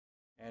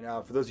And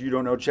for those of you who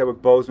don't know, Chadwick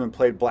Boseman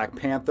played Black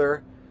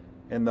Panther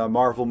in the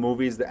Marvel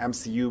movies, the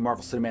MCU,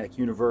 Marvel Cinematic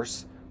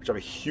Universe, which I'm a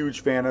huge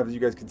fan of. As you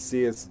guys can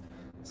see, is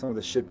some of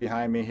the shit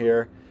behind me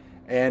here.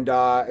 And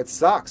it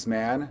sucks,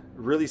 man. It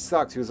really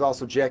sucks. He was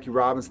also Jackie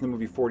Robinson in the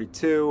movie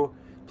 42,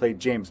 played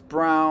James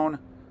Brown,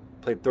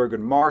 played Thurgood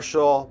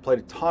Marshall, played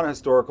a ton of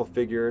historical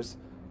figures,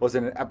 was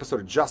in an episode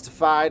of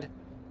Justified.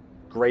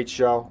 Great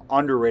show,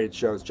 underrated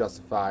show is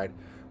Justified.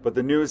 But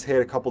the news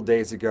hit a couple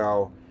days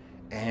ago,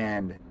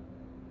 and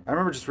I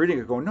remember just reading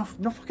it going, no,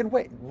 no fucking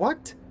way.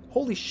 What?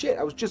 Holy shit.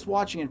 I was just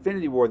watching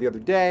Infinity War the other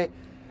day,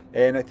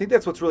 and I think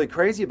that's what's really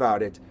crazy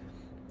about it.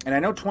 And I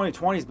know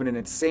 2020 has been an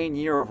insane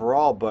year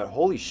overall, but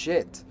holy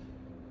shit.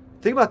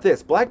 Think about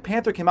this. Black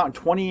Panther came out in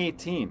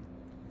 2018.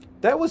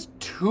 That was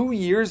 2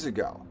 years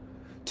ago.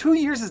 2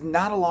 years is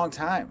not a long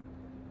time.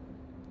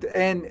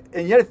 And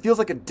yet it feels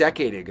like a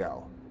decade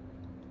ago.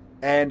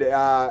 And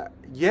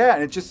yeah,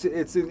 and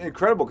it's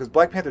incredible because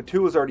Black Panther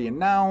 2 was already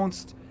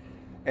announced.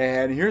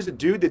 And here's a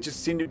dude that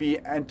just seemed to be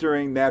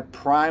entering that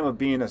prime of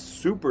being a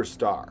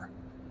superstar.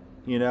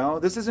 You know,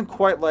 this isn't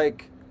quite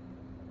like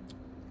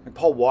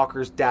Paul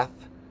Walker's death.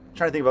 I'm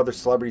trying to think of other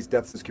celebrities'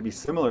 deaths this could be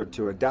similar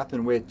to, a death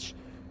in which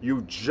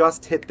you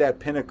just hit that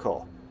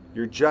pinnacle.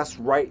 You're just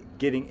right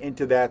getting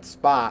into that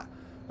spot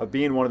of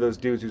being one of those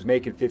dudes who's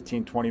making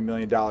 15, $20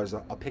 million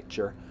a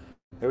picture.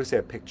 They always say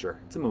a picture.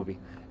 It's a movie.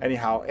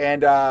 Anyhow,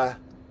 and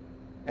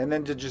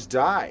then to just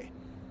die.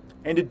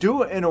 And to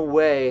do it in a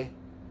way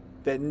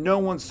that no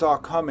one saw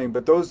coming,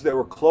 but those that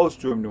were close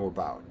to him knew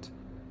about.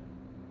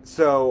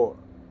 So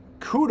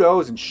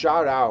kudos and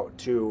shout out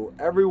to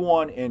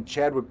everyone in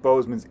Chadwick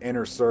Boseman's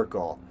inner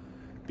circle,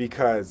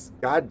 because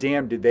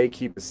goddamn did they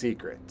keep a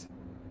secret.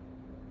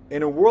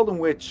 In a world in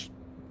which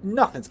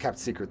nothing's kept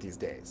secret these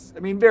days.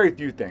 I mean, very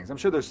few things. I'm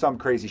sure there's some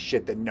crazy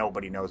shit that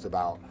nobody knows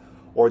about,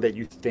 or that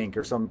you think,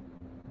 or some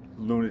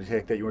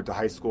lunatic that you went to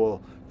high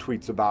school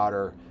tweets about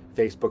or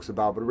Facebooks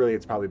about, but really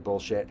it's probably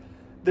bullshit.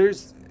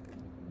 There's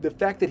the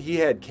fact that he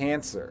had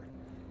cancer,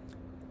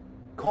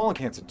 colon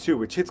cancer too,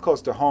 which hits close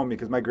to home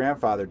because my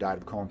grandfather died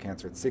of colon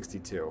cancer at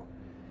 62.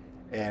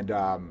 And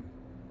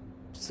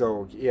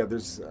so, yeah,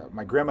 there's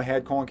my grandma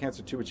had colon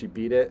cancer too, but she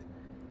beat it.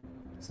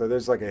 So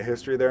there's like a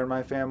history there in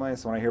my family.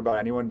 So when I hear about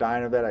anyone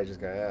dying of it, I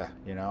just go,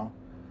 you know,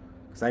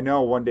 because I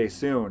know one day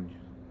soon,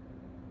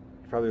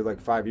 probably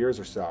like 5 years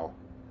or so,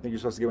 I think you're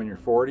supposed to get when you're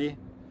 40.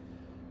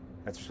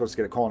 That's you're supposed to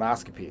get a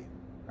colonoscopy.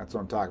 That's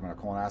what I'm talking about,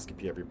 a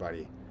colonoscopy,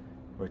 everybody.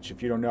 Which,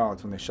 if you don't know,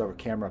 it's when they shove a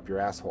camera up your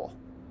asshole.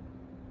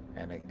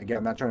 And again,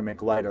 I'm not trying to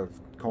make light of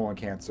colon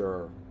cancer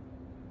or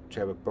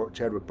Chadwick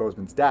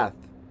Boseman's death,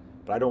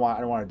 but I don't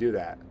want to do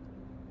that.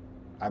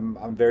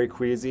 I'm very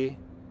queasy.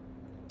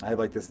 I have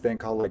like this thing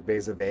called like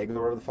vasovagal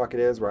or whatever the fuck it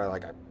is, where I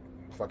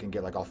fucking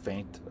get like all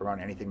faint around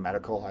anything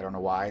medical. I don't know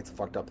why. It's a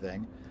fucked up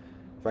thing.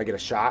 If I get a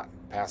shot,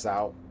 pass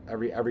out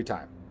every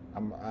time.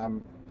 I'm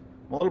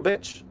a little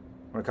bitch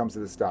when it comes to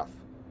this stuff.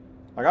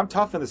 Like, I'm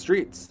tough in the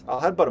streets.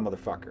 I'll headbutt a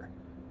motherfucker.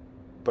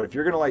 But if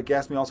you're gonna like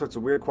ask me all sorts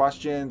of weird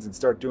questions and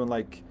start doing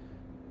like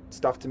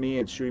stuff to me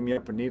and shooting me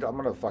up a needle, I'm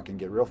gonna fucking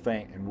get real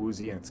faint and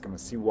woozy and it's gonna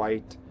see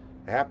white.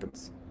 It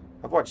happens.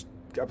 I've watched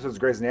episodes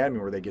of Grey's Anatomy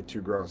where they get too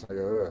gross. Like,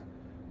 ugh.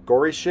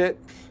 Gory shit.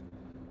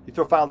 You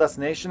throw Final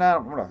Destination out,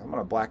 I'm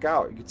gonna black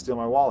out. You could steal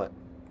my wallet.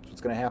 That's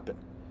what's gonna happen.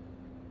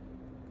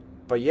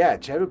 But yeah,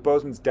 Chadwick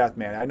Boseman's death,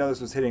 man. I know this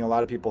was hitting a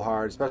lot of people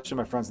hard, especially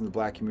my friends in the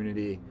black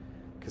community,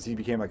 because he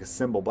became like a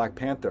symbol. Black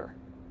Panther,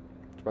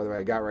 which by the way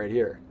I got right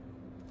here.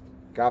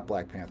 Got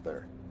Black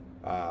Panther.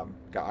 Got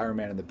Iron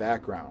Man in the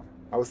background.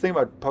 I was thinking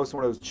about posting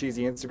one of those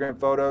cheesy Instagram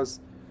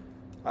photos.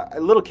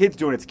 Little kids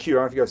doing it's cute. I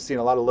don't know if you guys have seen,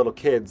 a lot of little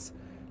kids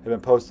have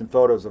been posting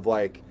photos of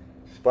like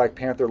Black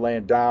Panther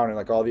laying down and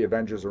like all the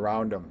Avengers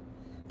around him.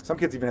 Some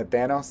kids even had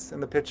Thanos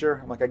in the picture.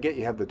 I'm like, I get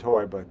you have the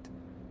toy, but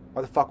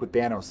why the fuck would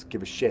Thanos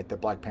give a shit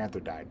that Black Panther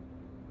died?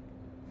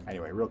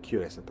 Anyway, real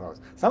cute, I suppose.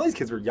 Some of these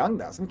kids were young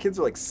though. Some kids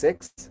are like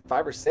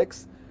 5 or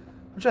 6.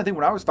 I'm trying to think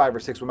when I was 5 or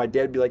 6 when my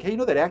dad would be like, hey, you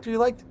know that actor you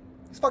liked?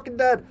 He's fucking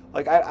dead.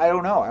 Like, I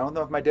don't know. I don't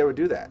know if my dad would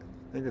do that.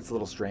 I think it's a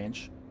little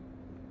strange.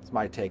 It's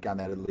my take on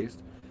that, at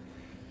least.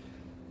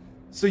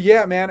 So,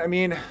 yeah, man. I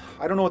mean,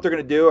 I don't know what they're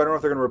going to do. I don't know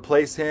if they're going to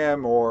replace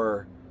him,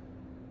 or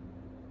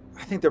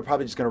I think they're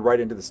probably just going to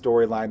write into the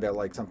storyline that,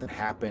 like, something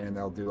happened and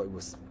they'll do, like,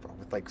 with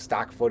like,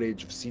 stock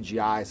footage of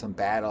CGI, some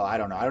battle. I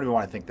don't know. I don't even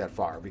want to think that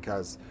far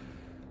because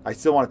I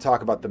still want to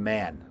talk about the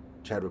man,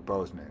 Chadwick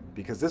Boseman,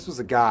 because this was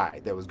a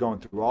guy that was going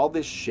through all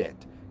this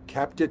shit,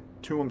 kept it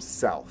to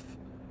himself.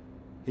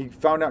 He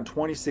found out in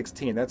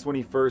 2016. That's when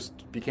he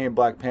first became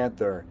Black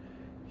Panther.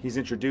 He's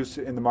introduced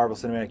in the Marvel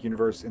Cinematic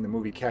Universe in the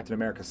movie Captain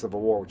America Civil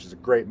War, which is a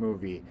great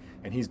movie,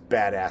 and he's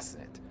badass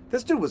in it.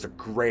 This dude was a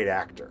great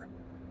actor.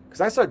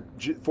 Because I saw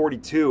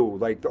 42,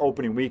 like, the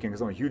opening weekend,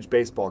 because I'm a huge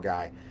baseball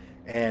guy,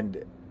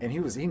 and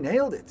he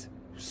nailed it.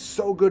 He was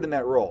so good in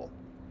that role.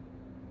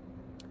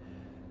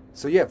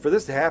 So, yeah, for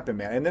this to happen,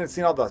 man, and then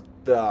seeing all the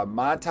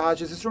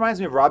montages, this reminds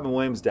me of Robin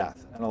Williams'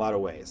 death in a lot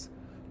of ways.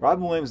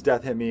 Robin Williams'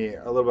 death hit me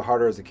a little bit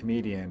harder as a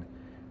comedian.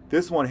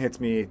 This one hits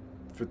me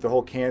with the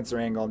whole cancer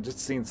angle and just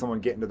seeing someone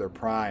get into their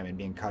prime and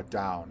being cut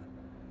down.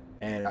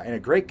 and a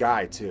great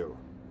guy too.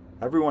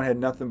 Everyone had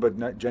nothing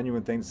but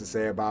genuine things to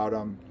say about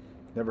him.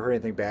 Never heard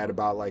anything bad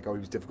about like, oh, he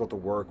was difficult to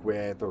work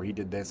with, or he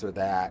did this or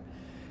that.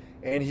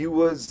 And he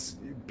was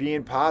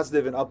being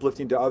positive and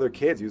uplifting to other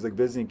kids. He was like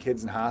visiting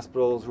kids in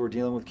hospitals who were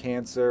dealing with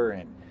cancer,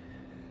 and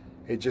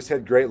he just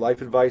had great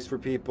life advice for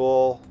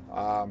people.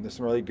 There's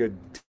some really good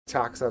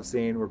talks I've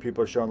seen where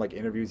people are showing like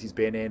interviews he's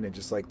been in and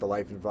just like the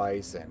life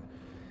advice.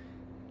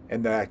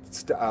 And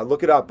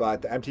look it up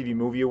at the MTV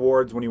Movie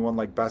Awards when he won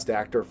like Best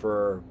Actor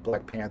for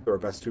Black Panther or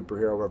Best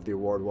Superhero, whatever the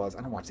award was.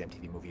 I don't watch the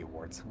MTV Movie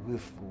Awards,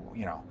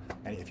 you know.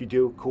 And if you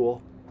do,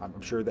 cool. I'm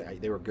sure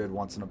that they were good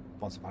once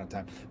upon a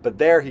time. But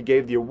there, he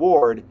gave the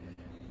award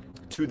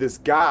to this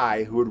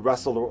guy who had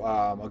wrestled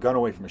a gun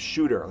away from a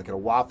shooter, like at a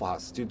Waffle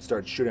House. This dude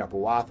started shooting up a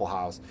Waffle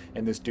House,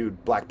 and this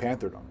dude Black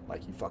Panthered him.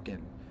 Like he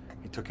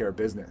took care of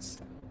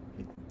business.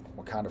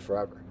 Wakanda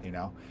forever, you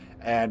know.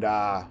 And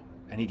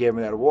he gave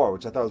him that award,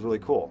 which I thought was really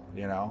cool,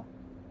 you know,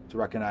 to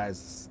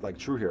recognize like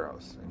true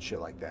heroes and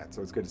shit like that.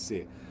 So it's good to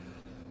see.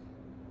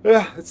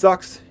 Yeah, it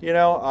sucks, you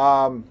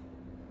know.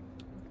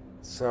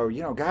 So,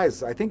 you know,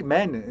 guys, I think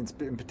men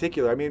in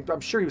particular, I mean,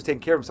 I'm sure he was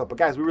taking care of himself, but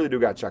guys, we really do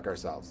got to check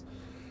ourselves.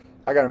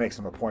 I got to make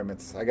some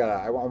appointments. I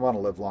want to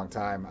live a long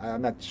time.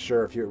 I'm not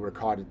sure if you would have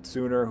caught it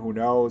sooner, who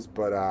knows,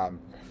 but I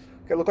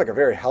look like a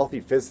very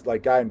healthy,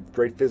 guy in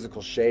great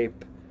physical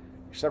shape.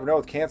 You should never know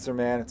with cancer,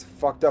 man. It's a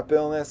fucked up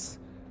illness.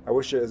 I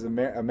wish as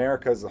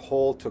America as a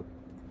whole took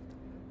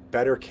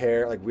better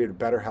care, like we had a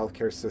better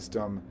healthcare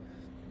system.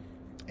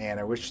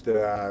 And I wish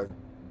the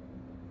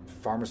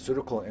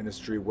pharmaceutical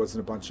industry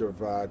wasn't a bunch of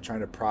trying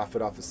to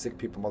profit off of sick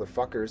people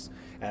motherfuckers.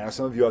 And I know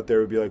some of you out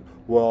there would be like,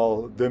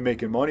 well, them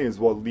making money is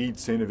what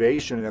leads to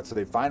innovation, and that's how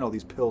they find all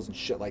these pills and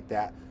shit like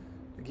that.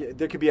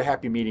 There could be a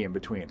happy medium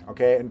between,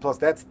 okay? And plus,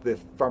 that's the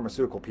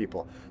pharmaceutical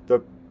people.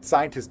 The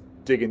scientists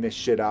digging this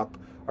shit up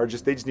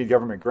they just need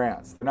government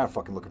grants. They're not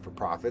fucking looking for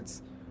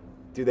profits.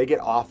 Dude, they get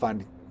off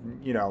on,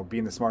 you know,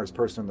 being the smartest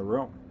person in the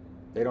room.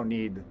 They don't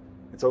need,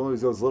 it's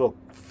always those little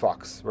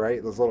fucks,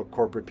 right? Those little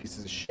corporate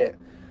pieces of shit.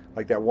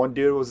 Like that one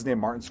dude, what was his name,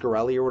 Martin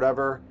Scarelli or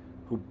whatever,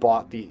 who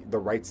bought the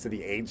rights to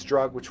the AIDS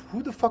drug, which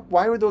who the fuck,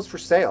 why were those for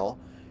sale?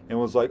 And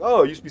was like,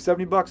 oh, it used to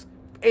be $70,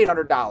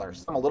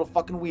 $800. I'm a little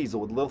fucking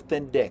weasel with a little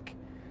thin dick.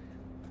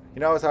 You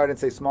know, that's how I didn't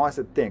say small, I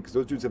said thin, because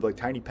those dudes have like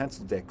tiny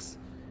pencil dicks.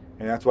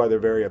 And that's why they're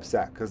very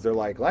upset, because they're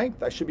like,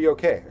 length, I should be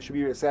okay. I should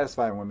be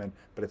satisfying women,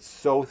 but it's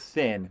so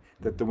thin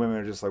that the women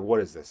are just like, what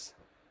is this?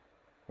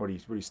 What are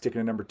you sticking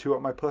a number 2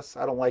 up my puss?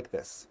 I don't like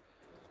this.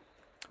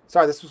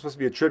 Sorry, this was supposed to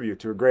be a tribute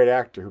to a great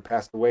actor who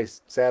passed away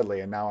sadly,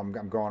 and now I'm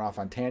going off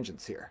on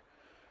tangents here.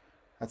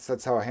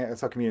 That's how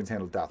comedians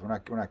handle death. We're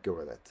not good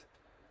with it.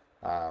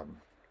 But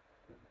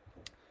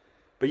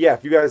yeah,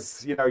 if you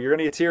guys, you know, you're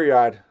gonna get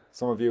teary-eyed,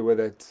 some of you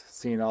with it,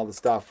 seeing all the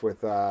stuff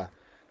with the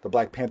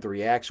Black Panther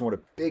reaction. What a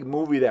big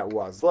movie that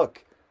was.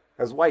 Look,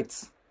 as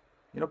whites,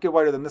 you don't get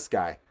whiter than this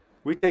guy.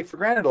 We take for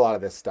granted a lot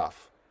of this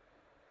stuff.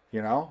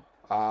 You know,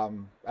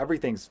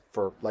 everything's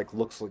for like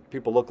looks like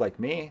people look like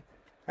me.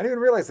 I didn't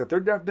even realize that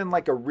there'd never been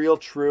like a real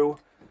true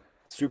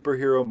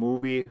superhero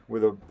movie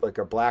with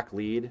a black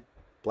lead.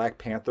 Black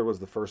Panther was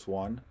the first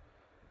one.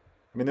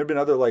 I mean, there've been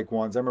other like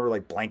ones. I remember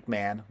like Blank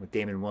Man with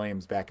Damon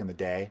Williams back in the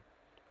day.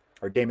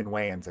 Or Damon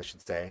Wayans, I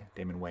should say.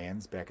 Damon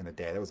Wayans back in the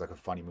day. That was like a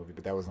funny movie,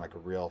 but that wasn't like a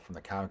real from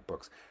the comic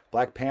books.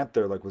 Black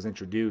Panther like was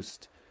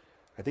introduced.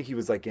 I think he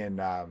was like in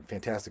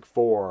Fantastic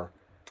Four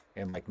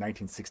in like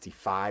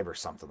 1965 or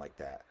something like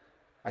that.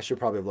 I should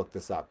probably have looked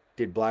this up.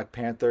 Did Black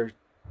Panther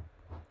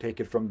take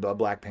it from the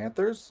Black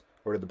Panthers,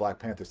 or did the Black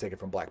Panthers take it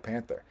from Black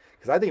Panther?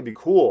 Because I think it'd be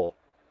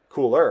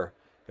cooler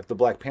if the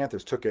Black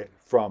Panthers took it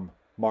from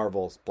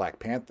Marvel's Black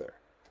Panther.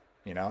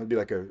 You know, it'd be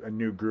like a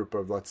new group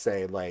of, let's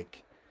say,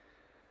 like,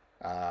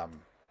 I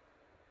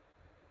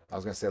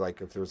was gonna say like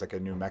if there was like a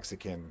new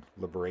Mexican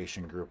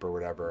liberation group or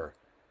whatever,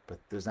 but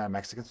there's not a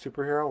Mexican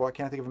superhero. Why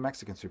can't I think of a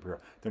Mexican superhero?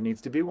 There needs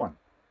to be one.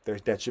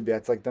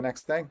 That's like the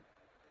next thing.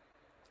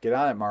 Get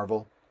on it,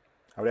 Marvel.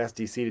 I would ask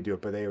DC to do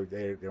it, but they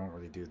don't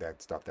really do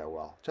that stuff that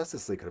well.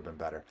 Justice League could have been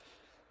better.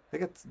 I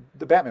think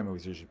the Batman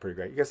movie's usually pretty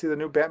great. You guys see the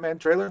new Batman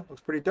trailer?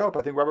 Looks pretty dope.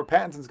 I think Robert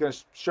Pattinson's going to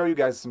show you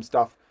guys some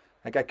stuff.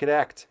 That guy could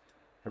act.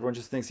 Everyone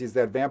just thinks he's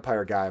that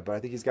vampire guy, but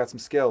I think he's got some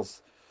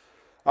skills.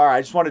 All right,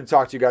 I just wanted to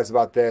talk to you guys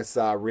about this,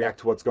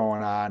 react to what's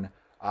going on.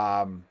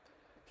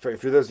 For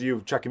those of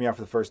you checking me out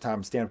for the first time,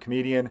 I'm a stand-up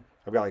comedian.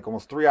 I've got like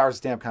almost 3 hours of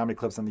stand-up comedy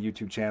clips on the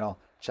YouTube channel.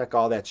 Check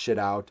all that shit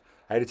out.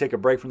 I had to take a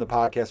break from the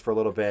podcast for a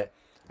little bit.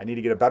 I need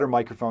to get a better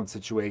microphone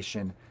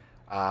situation.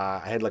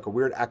 I had like a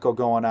weird echo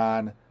going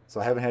on,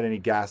 so I haven't had any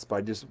guests, but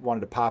I just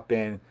wanted to pop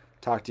in,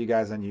 talk to you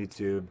guys on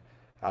YouTube.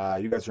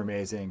 You guys are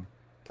amazing.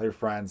 Tell your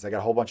friends. I got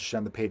a whole bunch of shit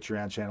on the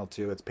Patreon channel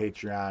too. It's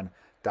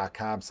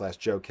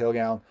patreon.com/Joe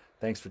Kilgallen.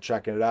 Thanks for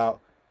checking it out.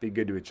 Be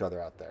good to each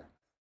other out there.